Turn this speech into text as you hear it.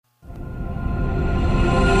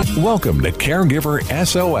Welcome to Caregiver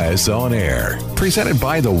SOS On Air, presented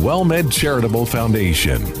by the WellMed Charitable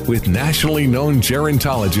Foundation, with nationally known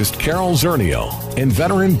gerontologist Carol Zernial and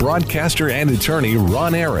veteran broadcaster and attorney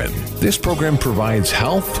Ron Aaron. This program provides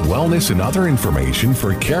health, wellness, and other information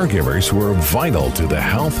for caregivers who are vital to the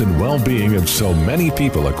health and well-being of so many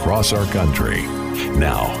people across our country.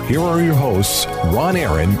 Now, here are your hosts, Ron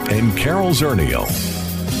Aaron and Carol Zernial.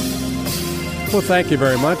 Well, thank you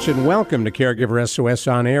very much, and welcome to Caregiver SOS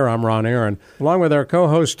On Air. I'm Ron Aaron, along with our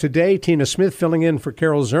co-host today, Tina Smith, filling in for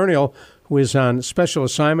Carol Zernial, who is on special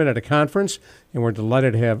assignment at a conference, and we're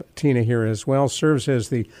delighted to have Tina here as well. Serves as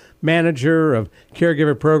the manager of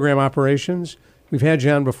Caregiver Program Operations. We've had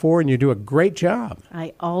you on before, and you do a great job.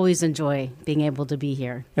 I always enjoy being able to be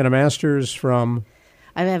here. And a master's from?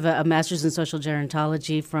 I have a master's in social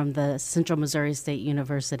gerontology from the Central Missouri State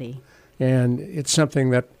University. And it's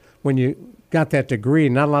something that when you got that degree,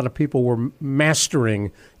 not a lot of people were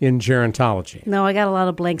mastering in gerontology. No, I got a lot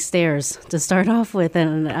of blank stares to start off with,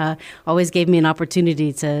 and always gave me an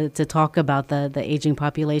opportunity to talk about the aging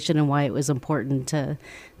population and why it was important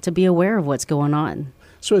to be aware of what's going on.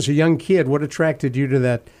 So as a young kid, what attracted you to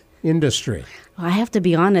that industry? I have to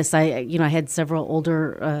be honest. I had several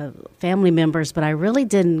older family members, but I really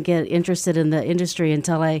didn't get interested in the industry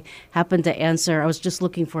until I happened to answer. I was just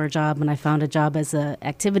looking for a job, and I found a job as an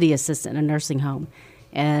activity assistant in a nursing home.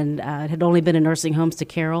 And I had only been in nursing homes to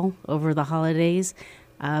Carol over the holidays,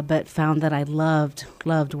 but found that I loved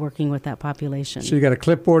working with that population. So you got a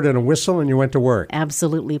clipboard and a whistle, and you went to work.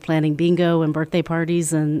 Absolutely, planning bingo and birthday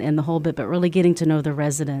parties and the whole bit, but really getting to know the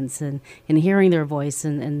residents and hearing their voice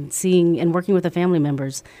and seeing and working with the family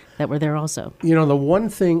members that were there also. You know, the one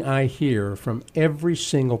thing I hear from every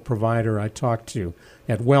single provider I talk to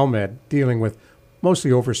at WellMed, dealing with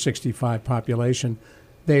mostly over 65 population,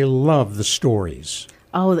 they love the stories.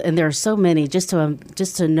 Oh, and there are so many. Just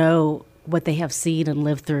to know what they have seen and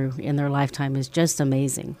lived through in their lifetime is just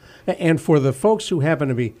amazing. And for the folks who happen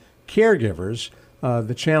to be caregivers,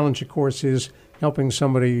 the challenge, of course, is helping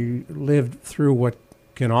somebody live through what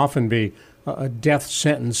can often be a death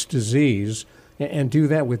sentence disease and do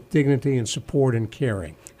that with dignity and support and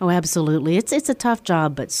caring. Oh, absolutely. It's a tough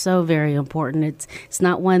job, but so very important. It's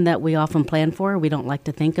not one that we often plan for. We don't like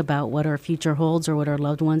to think about what our future holds or what our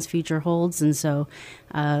loved ones' future holds, and so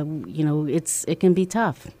it can be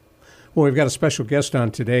tough. Well, we've got a special guest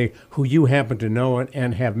on today who you happen to know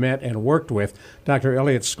and have met and worked with, Dr.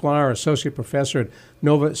 Elliot Sklar, Associate Professor at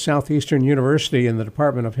Nova Southeastern University in the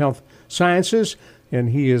Department of Health Sciences, and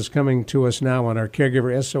he is coming to us now on our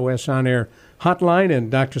Caregiver SOS On Air hotline.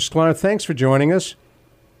 And Dr. Sklar, thanks for joining us.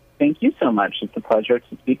 Thank you so much. It's a pleasure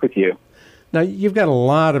to speak with you. Now, you've got a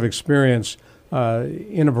lot of experience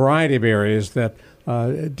in a variety of areas that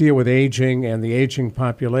deal with aging and the aging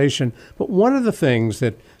population, but one of the things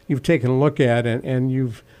that you've taken a look at and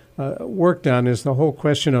you've worked on is the whole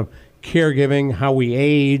question of caregiving, how we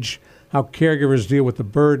age, how caregivers deal with the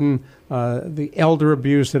burden, the elder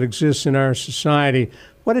abuse that exists in our society.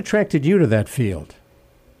 What attracted you to that field?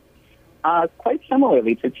 Quite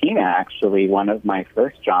similarly to Tina, actually. One of my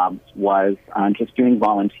first jobs was just doing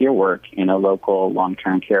volunteer work in a local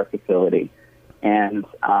long-term care facility. And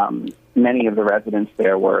many of the residents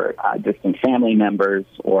there were distant family members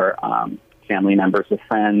or family members of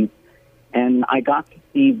friends, and I got to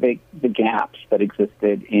see the gaps that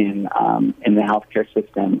existed in the healthcare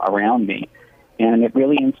system around me, and it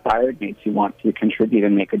really inspired me to want to contribute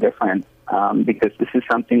and make a difference because this is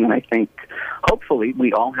something that I think, hopefully,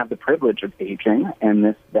 we all have the privilege of aging, and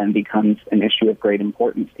this then becomes an issue of great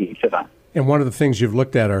importance to each of us. And one of the things you've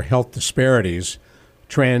looked at are health disparities,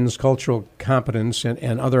 trends, cultural competence,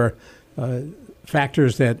 and other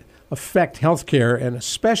factors that affect healthcare, and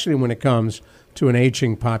especially when it comes to an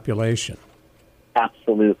aging population.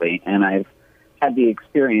 Absolutely. And I've had the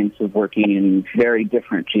experience of working in very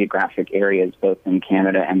different geographic areas, both in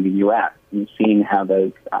Canada and the U.S., and seeing how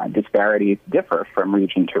those disparities differ from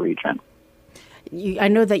region to region. I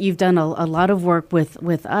know that you've done a lot of work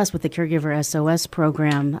with us, with the Caregiver SOS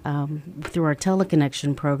program, through our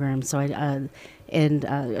teleconnection program, and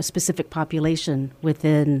a specific population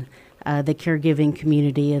within the caregiving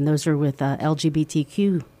community, and those are with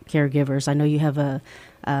LGBTQ caregivers. I know you have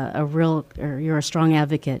you're a strong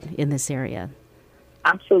advocate in this area.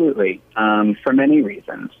 Absolutely, for many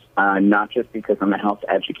reasons, not just because I'm a health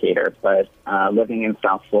educator, but living in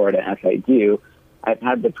South Florida as I do, I've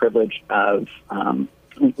had the privilege of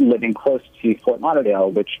living close to Fort Lauderdale,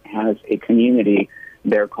 which has a community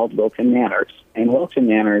there called Wilton Manors. And Wilton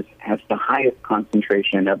Manors has the highest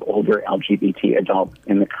concentration of older LGBT adults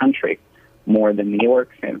in the country, more than New York,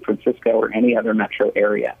 San Francisco, or any other metro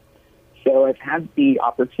area. so I've had the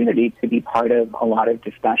opportunity to be part of a lot of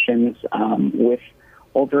discussions with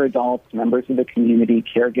older adults, members of the community,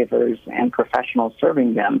 caregivers, and professionals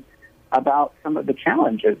serving them about some of the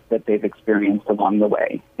challenges that they've experienced along the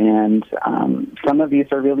way. And some of these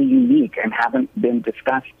are really unique and haven't been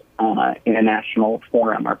discussed in a national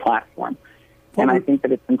forum or platform. And I think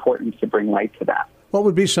that it's important to bring light to that. What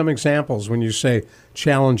would be some examples when you say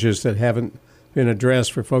challenges that haven't been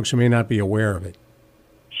addressed for folks who may not be aware of it?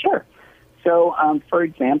 Sure. So, for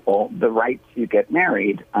example, the right to get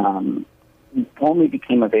married only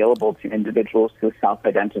became available to individuals who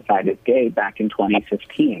self-identified as gay back in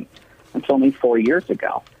 2015. It's only 4 years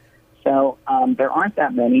ago. So there aren't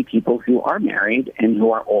that many people who are married and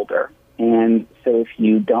who are older. And so if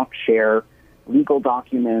you don't share legal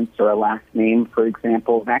documents or a last name, for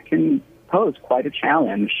example, that can pose quite a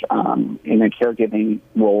challenge in a caregiving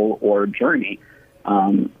role or journey.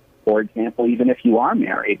 For example, even if you are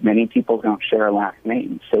married, many people don't share a last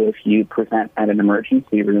name. So if you present at an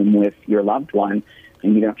emergency room with your loved one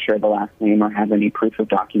and you don't share the last name or have any proof of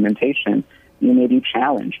documentation, you may be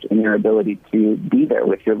challenged in your ability to be there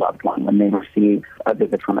with your loved one when they receive a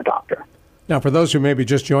visit from a doctor. Now, for those who may be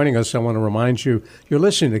just joining us, I want to remind you, you're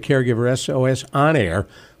listening to Caregiver SOS On Air.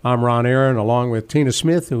 I'm Ron Aaron, along with Tina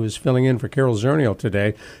Smith, who is filling in for Carol Zernial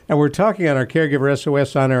today. And we're talking on our Caregiver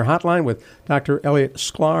SOS On Air hotline with Dr. Elliot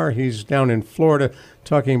Sklar. He's down in Florida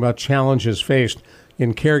talking about challenges faced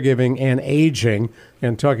in caregiving and aging,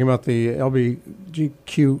 and talking about the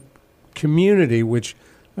LGBTQ community, which,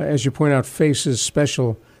 as you point out, faces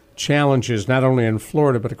special challenges not only in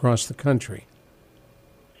Florida but across the country.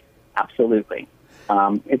 Absolutely.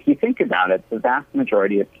 If you think about it, the vast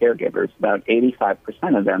majority of caregivers, about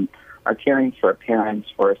 85% of them, are caring for a parent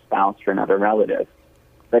or a spouse or another relative.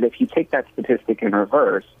 But if you take that statistic in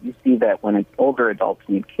reverse, you see that when older adults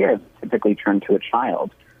need care, they typically turn to a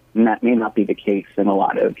child. And that may not be the case in a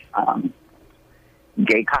lot of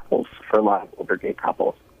gay couples, for a lot of older gay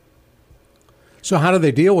couples. So how do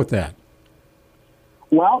they deal with that?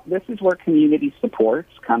 Well, this is where community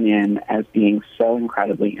supports come in as being so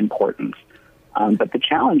incredibly important. But the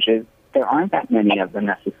challenge is there aren't that many of them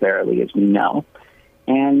necessarily, as we know.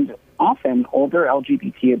 And often older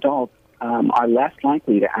LGBT adults are less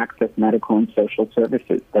likely to access medical and social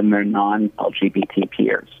services than their non-LGBT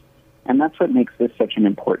peers. And that's what makes this such an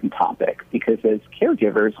important topic, because as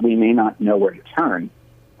caregivers, we may not know where to turn.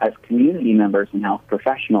 As community members and health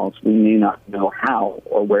professionals, we may not know how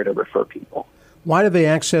or where to refer people. Why do they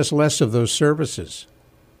access less of those services?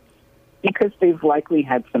 Because they've likely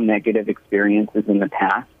had some negative experiences in the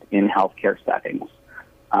past in healthcare settings.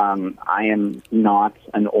 I am not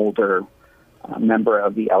an older member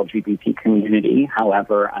of the LGBT community.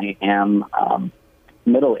 However, I am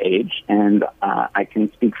middle-aged, and I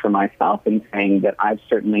can speak for myself in saying that I've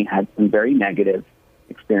certainly had some very negative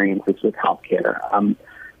experiences with healthcare,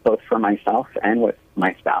 both for myself and with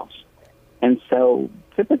my spouse. And so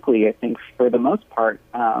typically, I think for the most part,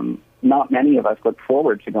 not many of us look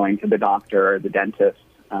forward to going to the doctor or the dentist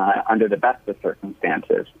under the best of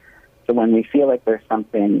circumstances. So when we feel like there's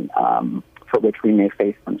something for which we may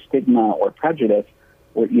face some stigma or prejudice,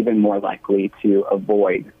 we're even more likely to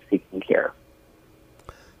avoid seeking care.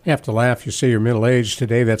 You have to laugh. You say you're middle-aged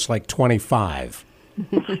today. That's like 25.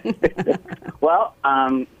 Well,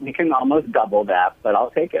 we can almost double that, but I'll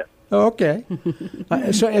take it. Okay.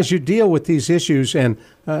 So as you deal with these issues, and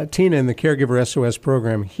Tina, in the Caregiver SOS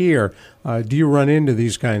program here, do you run into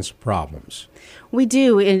these kinds of problems? We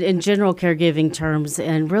do in general caregiving terms,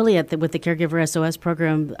 and really with the Caregiver SOS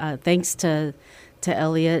program, thanks to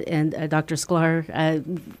Elliot and Dr. Sklar,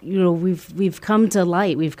 we've come to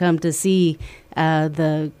light. We've come to see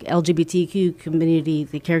the LGBTQ community,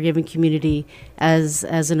 the caregiving community, as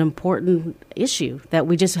an important issue that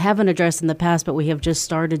we just haven't addressed in the past, but we have just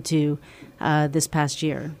started to this past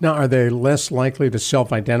year. Now, are they less likely to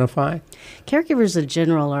self-identify? Caregivers in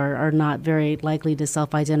general are not very likely to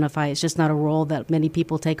self-identify. It's just not a role that many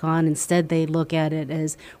people take on. Instead, they look at it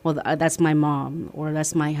as, well, that's my mom, or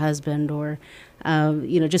that's my husband, or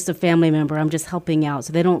just a family member. I'm just helping out.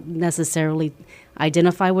 So they don't necessarily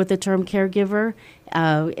identify with the term caregiver.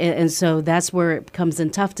 And so that's where it comes in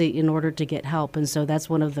tough in order to get help. And so that's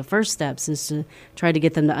one of the first steps, is to try to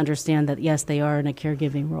get them to understand that, yes, they are in a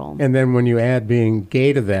caregiving role. And then when you add being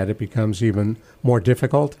gay to that, it becomes even more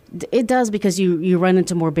difficult? It does, because you run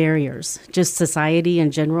into more barriers. Just society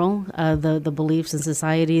in general, the beliefs in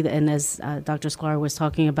society, and as Dr. Sklar was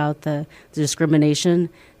talking about, the discrimination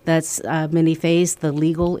that's many face, the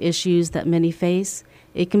legal issues that many face.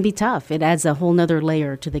 It can be tough. It adds a whole nother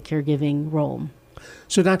layer to the caregiving role.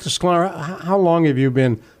 So, Dr. Sklar, how long have you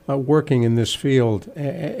been working in this field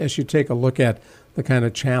as you take a look at the kind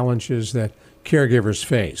of challenges that caregivers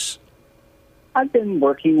face? I've been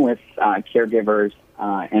working with caregivers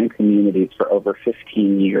and communities for over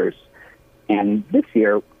 15 years, and this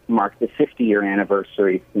year marked the 50-year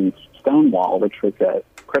anniversary since Stonewall, which was a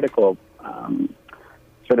critical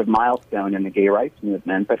sort of milestone in the gay rights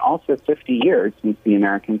movement, but also 50 years since the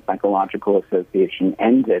American Psychological Association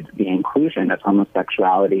ended the inclusion of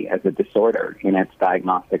homosexuality as a disorder in its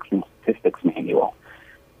Diagnostics and Statistics Manual.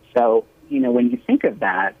 So, when you think of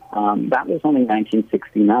that, that was only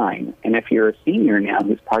 1969. And if you're a senior now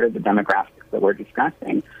who's part of the demographics that we're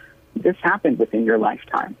discussing, this happened within your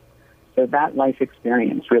lifetime. So that life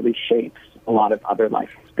experience really shapes a lot of other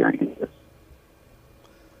life experiences.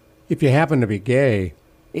 If you happen to be gay,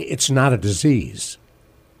 it's not a disease.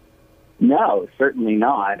 No, certainly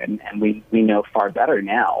not. And we know far better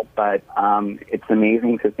now. But it's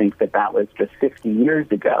amazing to think that that was just 50 years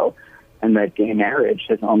ago, and that gay marriage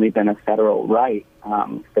has only been a federal right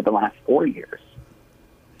for the last 4 years.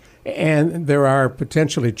 And there are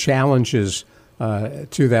potentially challenges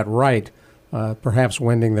to that right, perhaps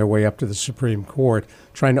wending their way up to the Supreme Court,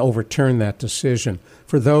 trying to overturn that decision.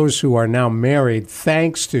 For those who are now married,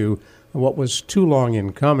 thanks to what was too long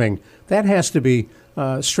in coming, that has to be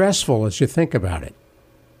stressful as you think about it.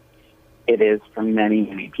 It is for many,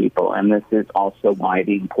 many people, and this is also why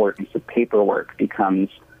the importance of paperwork becomes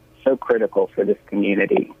so critical for this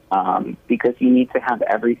community, because you need to have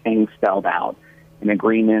everything spelled out in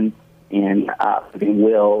agreements, in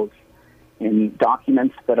wills, in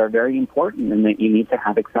documents that are very important and that you need to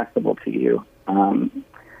have accessible to you.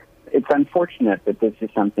 It's unfortunate that this is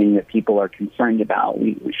something that people are concerned about.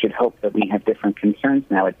 We should hope that we have different concerns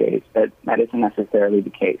nowadays, but that isn't necessarily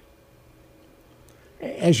the case.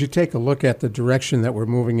 As you take a look at the direction that we're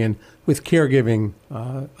moving in with caregiving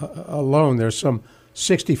alone, there's some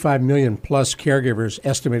 65 million plus caregivers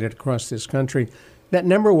estimated across this country. That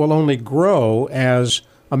number will only grow as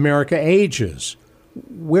America ages.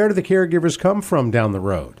 Where do the caregivers come from down the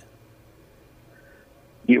road?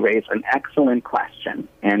 You raise an excellent question.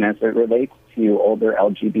 And as it relates to older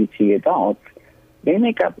LGBT adults, they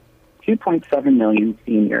make up 2.7 million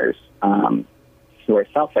seniors who are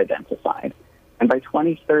self-identified. And by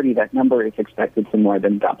 2030, that number is expected to more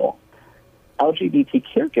than double. LGBT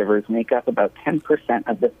caregivers make up about 10%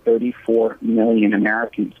 of the 34 million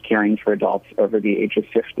Americans caring for adults over the age of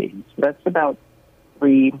 50. So that's about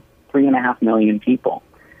 3.5 million people.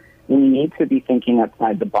 We need to be thinking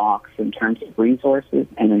outside the box in terms of resources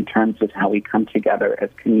and in terms of how we come together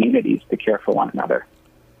as communities to care for one another.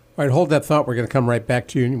 All right, hold that thought. We're going to come right back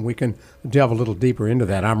to you, and we can delve a little deeper into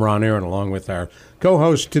that. I'm Ron Aaron, along with our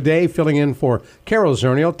co-host today, filling in for Carol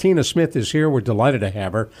Zernial. Tina Smith is here. We're delighted to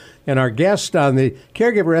have her. And our guest on the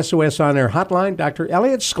Caregiver SOS On Air hotline, Dr.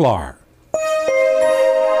 Elliot Sklar.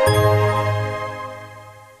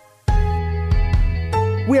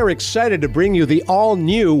 We are excited to bring you the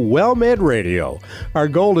all-new WellMed Radio. Our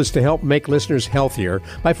goal is to help make listeners healthier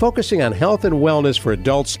by focusing on health and wellness for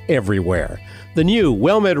adults everywhere. The new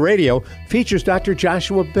WellMed Radio features Dr.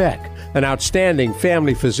 Joshua Beck, an outstanding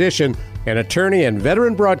family physician, and attorney and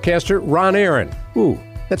veteran broadcaster Ron Aaron. Ooh,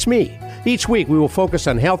 that's me. Each week we will focus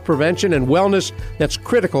on health prevention and wellness that's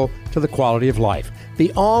critical to the quality of life.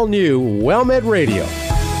 The all-new WellMed Radio.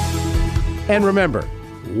 And remember,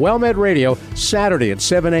 WellMed Radio, Saturday at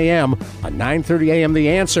 7 a.m. on 9:30 a.m. The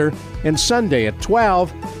Answer, and Sunday at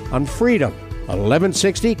 12 on Freedom,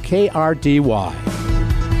 1160 KRDY.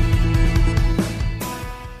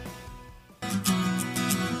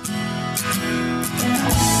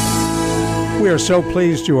 We are so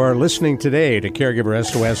pleased you are listening today to Caregiver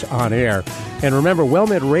SOS On Air. And remember,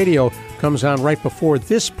 WellMed Radio comes on right before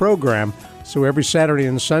this program, so every Saturday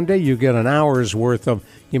and Sunday you get an hour's worth of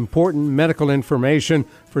important medical information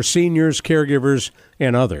for seniors, caregivers,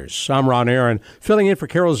 and others. I'm Ron Aaron. Filling in for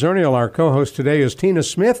Carol Zernial, our co-host today is Tina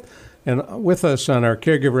Smith. And with us on our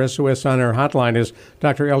Caregiver SOS On Air hotline is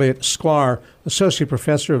Dr. Elliot Sklar, Associate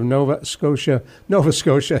Professor of Nova Scotia,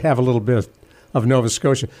 have a little bit of Nova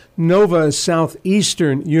Scotia, Nova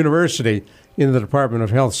Southeastern University in the Department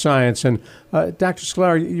of Health Science. And Dr.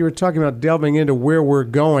 Sklar, you were talking about delving into where we're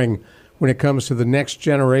going when it comes to the next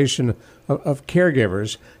generation of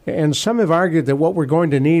caregivers. And some have argued that what we're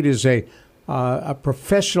going to need is a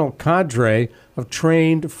professional cadre of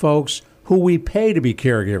trained folks who we pay to be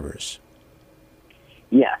caregivers.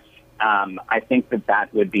 Yes, I think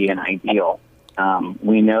that would be an ideal.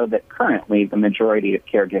 We know that currently the majority of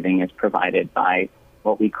caregiving is provided by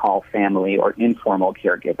what we call family or informal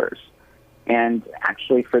caregivers. And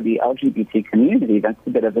actually for the LGBT community, that's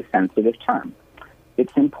a bit of a sensitive term.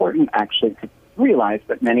 it's important actually to realize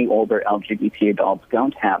that many older LGBT adults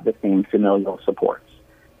don't have the same familial supports.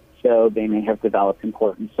 So they may have developed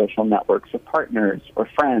important social networks of partners or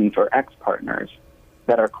friends or ex-partners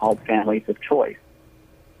that are called families of choice.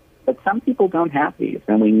 But some people don't have these,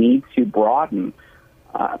 and we need to broaden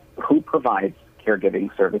who provides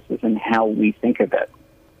caregiving services and how we think of it.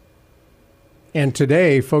 And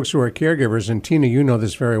today, folks who are caregivers, and Tina, you know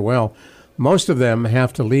this very well, most of them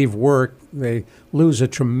have to leave work. They lose a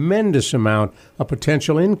tremendous amount of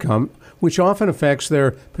potential income, which often affects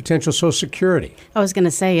their potential Social Security. I was going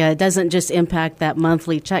to say, it doesn't just impact that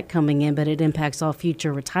monthly check coming in, but it impacts all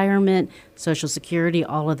future retirement, Social Security,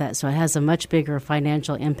 all of that. So it has a much bigger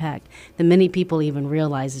financial impact than many people even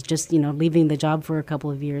realize. It's just, leaving the job for a couple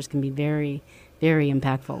of years can be very, very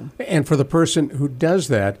impactful. And for the person who does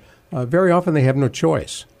that, very often they have no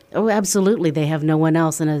choice. Oh, absolutely. They have no one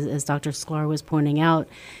else. And as Dr. Sklar was pointing out,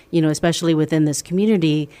 especially within this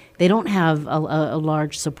community, they don't have a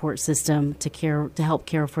large support system to help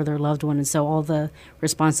care for their loved one. And so all the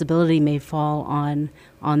responsibility may fall on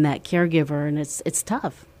that caregiver, and it's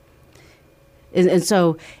tough. And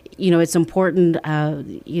so, it's important,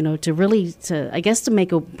 to really,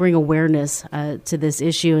 bring awareness to this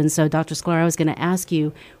issue. And so, Dr. Sklar, I was going to ask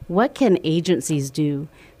you, what can agencies do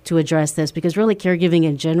to address this? Because really caregiving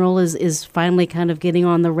in general is finally kind of getting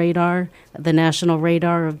on the radar, the national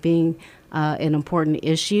radar of being an important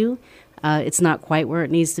issue. It's not quite where it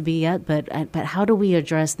needs to be yet, but how do we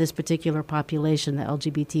address this particular population, the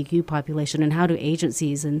LGBTQ population, and how do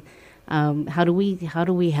agencies and how do we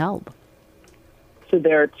help? So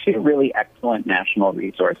there are two really excellent national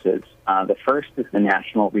resources. The first is the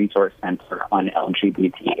National Resource Center on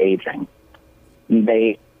LGBT Aging.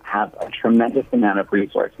 They have a tremendous amount of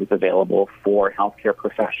resources available for healthcare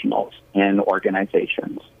professionals and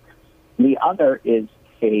organizations. The other is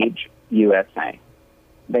SAGE USA.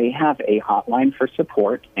 They have a hotline for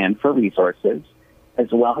support and for resources,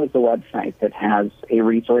 as well as a website that has a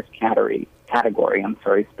resource category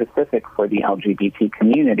specific for the LGBT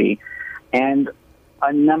community, and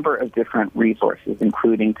a number of different resources,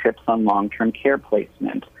 including tips on long-term care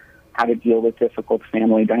placement, how to deal with difficult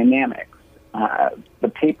family dynamics, the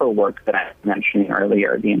paperwork that I was mentioning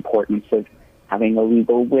earlier, the importance of having a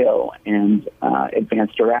legal will and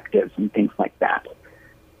advance directives and things like that.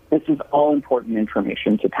 This is all important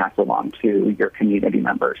information to pass along to your community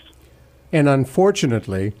members. And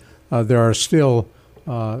unfortunately, there are still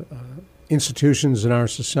institutions in our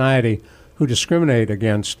society who discriminate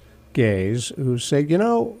against gays, who say,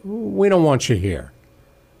 we don't want you here.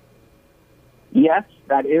 Yes,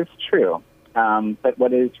 that is true. But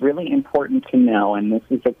what is really important to know, and this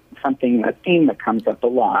is a theme that comes up a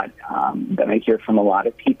lot, that I hear from a lot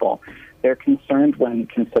of people, they're concerned when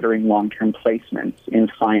considering long-term placements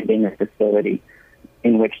in finding a facility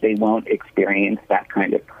in which they won't experience that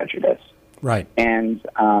kind of prejudice. Right. And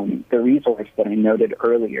the resource that I noted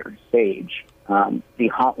earlier, SAGE, the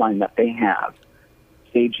hotline that they have,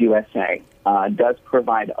 SAGE USA, does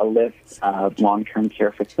provide a list of long-term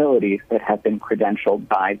care facilities that have been credentialed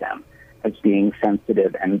by them as being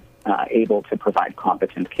sensitive and able to provide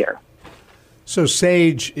competent care. So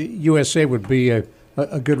SAGE USA would be a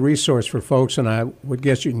good resource for folks, and I would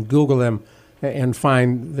guess you can Google them and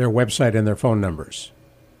find their website and their phone numbers.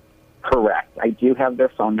 Correct. I do have their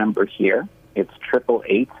phone number here. It's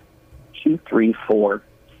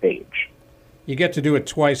 888-234-SAGE. You get to do it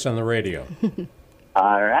twice on the radio.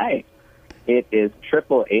 All right. It is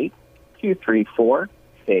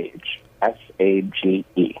 888-234-SAGE,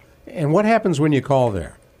 SAGE. And what happens when you call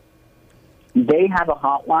there? They have a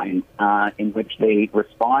hotline in which they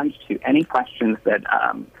respond to any questions that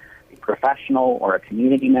a professional or a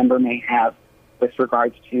community member may have with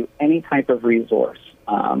regards to any type of resource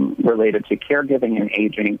related to caregiving and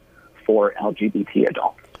aging for LGBT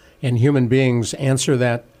adults. And human beings answer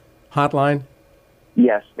that hotline?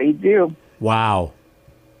 Yes, they do. Wow.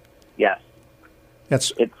 Yes.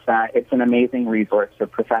 It's an amazing resource for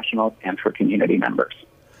professionals and for community members.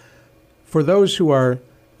 For those who are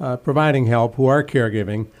providing help, who are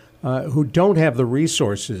caregiving, who don't have the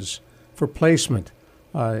resources for placement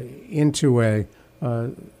into a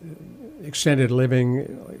extended living,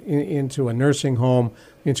 into a nursing home,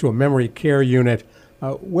 into a memory care unit,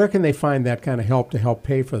 where can they find that kind of help to help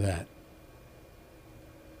pay for that?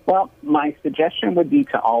 Well, my suggestion would be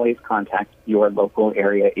to always contact your local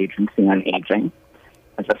area agency on aging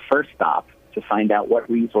as a first stop to find out what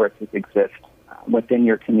resources exist within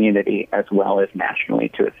your community as well as nationally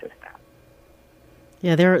to assist that.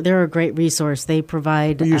 Yeah, they're a great resource. They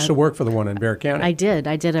provide. You used to work for the one in Bexar County. I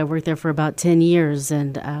did. I worked there for about 10 years,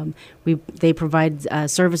 and they provide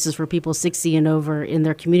services for people 60 and over in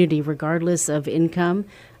their community, regardless of income.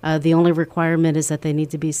 The only requirement is that they need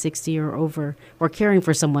to be 60 or over, or caring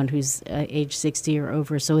for someone who's age 60 or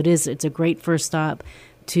over. So it's a great first stop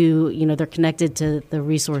to, they're connected to the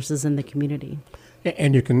resources in the community.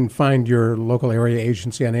 And you can find your local area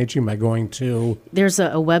agency on aging by going to... There's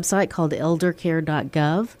a website called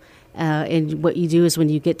eldercare.gov. And what you do is when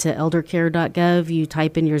you get to eldercare.gov, you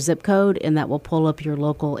type in your zip code, and that will pull up your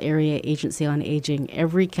local area agency on aging.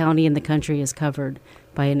 Every county in the country is covered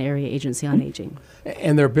by an area agency on aging.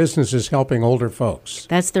 And their business is helping older folks.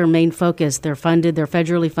 That's their main focus. They're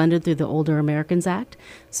federally funded through the Older Americans Act.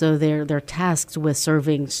 So they're tasked with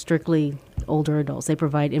serving strictly older adults. They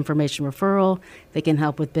provide information referral. They can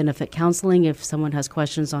help with benefit counseling if someone has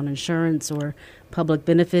questions on insurance or public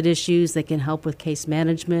benefit issues. They can help with case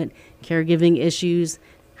management, caregiving issues,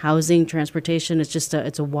 housing, transportation.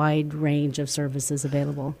 It's a wide range of services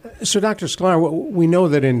available. So, Dr. Sklar, we know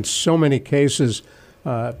that in so many cases,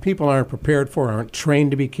 people aren't prepared for, aren't trained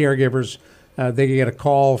to be caregivers. They get a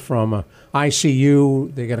call from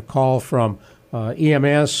ICU. They get a call from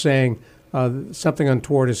EMS saying something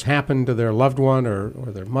untoward has happened to their loved one or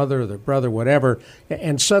their mother or their brother, whatever,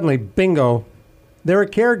 and suddenly, bingo, they're a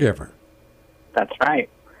caregiver. That's right.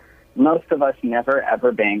 Most of us never,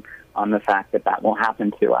 ever bank on the fact that will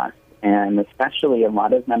happen to us, and especially a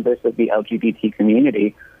lot of members of the LGBT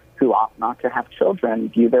community who opt not to have children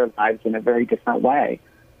view their lives in a very different way.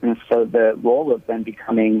 And so the role of them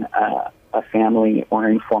becoming a family or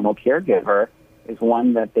informal caregiver is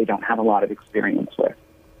one that they don't have a lot of experience with.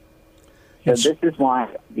 So this is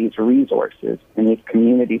why these resources and these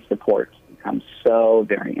community supports become so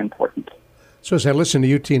very important. So as I listen to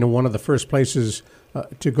you, Tina, one of the first places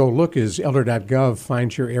to go look is elder.gov.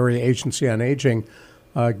 Find your area agency on aging.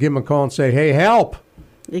 Give them a call and say, hey, help.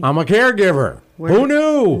 I'm a caregiver. Who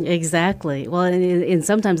knew? Exactly. Well, and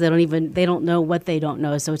sometimes they don't know what they don't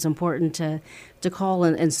know. So it's important to call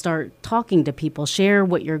and start talking to people. Share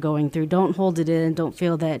what you're going through. Don't hold it in. Don't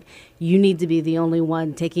feel that you need to be the only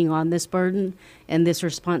one taking on this burden and this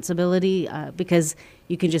responsibility because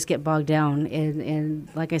you can just get bogged down. And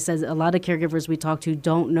like I said, a lot of caregivers we talk to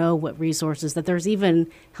don't know what resources, that there's even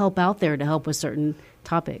help out there to help with certain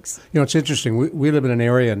topics. It's interesting. We live in an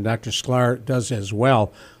area, and Dr. Sklar does as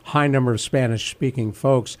well, high number of Spanish-speaking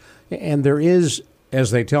folks. And there is, as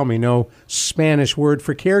they tell me, no Spanish word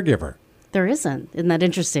for caregiver. There isn't. Isn't that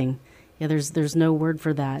interesting? Yeah, there's no word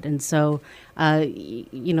for that. And so,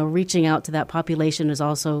 reaching out to that population is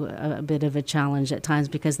also a bit of a challenge at times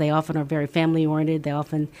because they often are very family-oriented.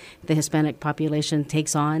 The Hispanic population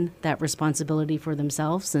takes on that responsibility for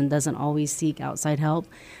themselves and doesn't always seek outside help.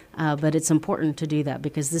 But it's important to do that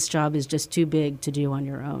because this job is just too big to do on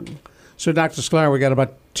your own. So, Dr. Sklar, we got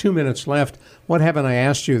about 2 minutes left. What haven't I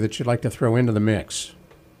asked you that you'd like to throw into the mix?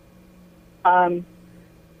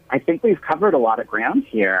 I think we've covered a lot of ground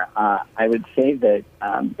here. I would say that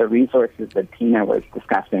the resources that Tina was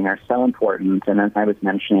discussing are so important. And as I was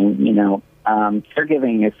mentioning,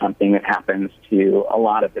 caregiving is something that happens to a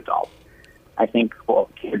lot of adults. I think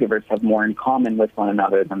caregivers have more in common with one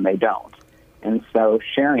another than they don't. And so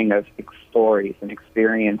sharing of stories and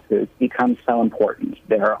experiences becomes so important.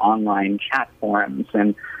 There are online chat forums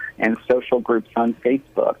and social groups on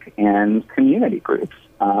Facebook and community groups.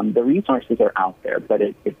 The resources are out there, but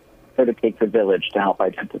it sort of takes a village to help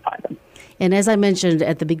identify them. And as I mentioned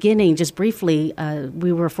at the beginning, just briefly,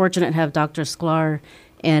 we were fortunate to have Dr. Sklar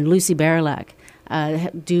and Lucy Barilak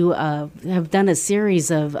have done a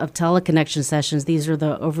series of teleconnection sessions. These are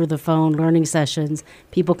the over-the-phone learning sessions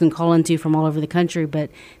people can call into from all over the country, but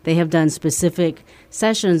they have done specific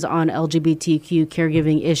sessions on LGBTQ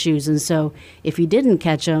caregiving issues. And so if you didn't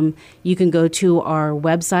catch them, you can go to our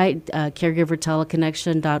website,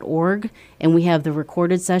 caregiverteleconnection.org, and we have the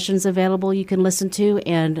recorded sessions available you can listen to.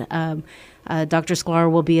 And Dr.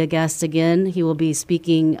 Sklar will be a guest again. He will be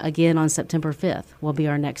speaking again on September 5th, will be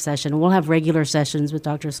our next session. We'll have regular sessions with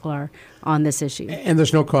Dr. Sklar on this issue. And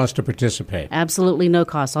there's no cost to participate? Absolutely no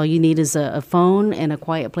cost. All you need is a phone and a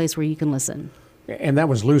quiet place where you can listen. And that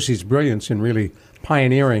was Lucy's brilliance in really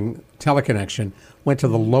pioneering teleconnection, went to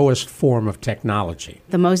the lowest form of technology.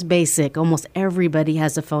 The most basic. Almost everybody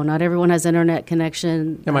has a phone. Not everyone has internet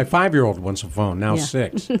connection. Yeah, my 5-year-old wants a phone, now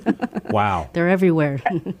 6. Wow. They're everywhere.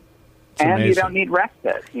 And amazing. You don't need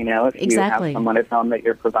respite. If you have someone at home that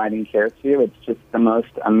you're providing care to, it's just the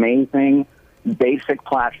most amazing basic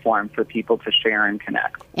platform for people to share and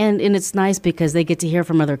connect. And it's nice because they get to hear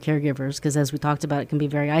from other caregivers, because as we talked about, it can be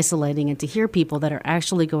very isolating, and to hear people that are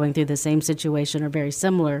actually going through the same situation or very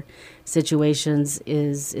similar situations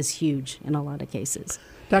is huge in a lot of cases.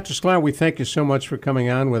 Dr. Sklar, we thank you so much for coming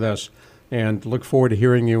on with us and look forward to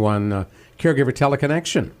hearing you on Caregiver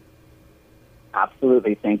Teleconnection.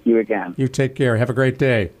 Absolutely. Thank you again. You take care. Have a great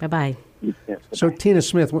day. Bye-bye. So, Tina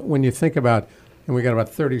Smith, when you think about, and we got about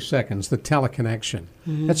 30 seconds, the teleconnection,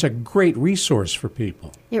 that's a great resource for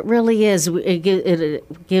people. It really is. It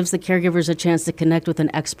gives the caregivers a chance to connect with an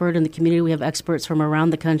expert in the community. We have experts from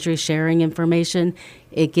around the country sharing information.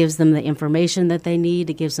 It gives them the information that they need.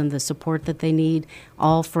 It gives them the support that they need,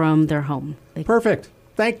 all from their home. Perfect.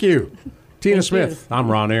 Thank you. Tina Smith. You. I'm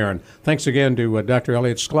Ron Aaron. Thanks again to Dr.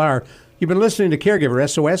 Elliot Sklar. You've been listening to Caregiver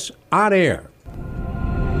SOS On Air.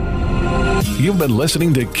 You've been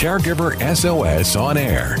listening to Caregiver SOS On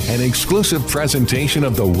Air, an exclusive presentation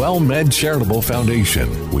of the WellMed Charitable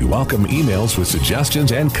Foundation. We welcome emails with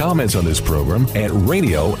suggestions and comments on this program at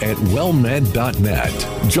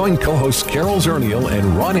radio@wellmed.net. Join co-hosts Carol Zernial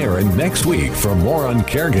and Ron Aaron next week for more on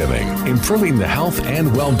caregiving, improving the health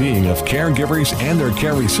and well-being of caregivers and their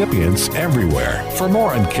care recipients everywhere. For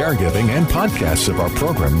more on caregiving and podcasts of our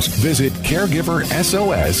programs, visit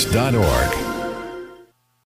caregiversos.org.